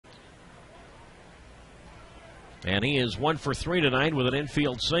And he is 1 for 3 tonight with an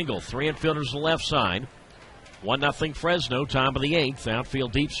infield single. 3 infielders to the left side. 1-0 Fresno, top of the 8th.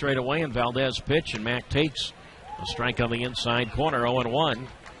 Outfield deep straight away, and Valdez pitch, and Mack takes a strike on the inside corner, 0-1.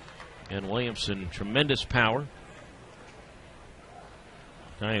 And Williamson, tremendous power.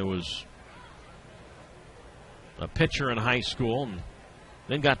 Guy was a pitcher in high school and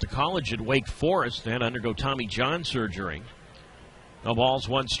then got to college at Wake Forest and had to undergo Tommy John surgery. No balls,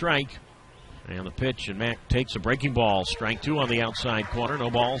 1 strike. And the pitch, and Mack takes a breaking ball. Strike 2 on the outside corner. No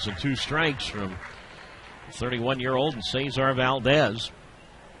balls and 2 strikes from 31-year-old and Cesar Valdez.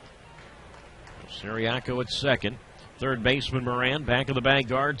 Siriaco at second. Third baseman Moran, back of the bag,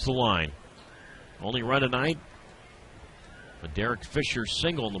 guards the line. Only run tonight, a Derek Fisher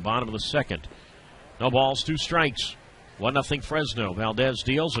single in the bottom of the second. No balls, 2 strikes. 1-0 Fresno. Valdez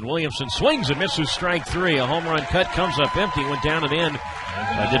deals, and Williamson swings and misses strike 3. A home run cut comes up empty, went down and in.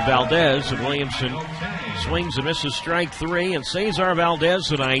 Did Valdez, and Williamson swings and misses strike 3. And Cesar Valdez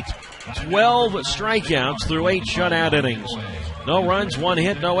tonight, 12 strikeouts through 8 shutout innings. No runs, 1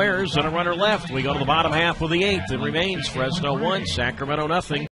 hit, no errors, and a runner left. We go to the bottom half of the 8th. It remains Fresno 1, Sacramento 0.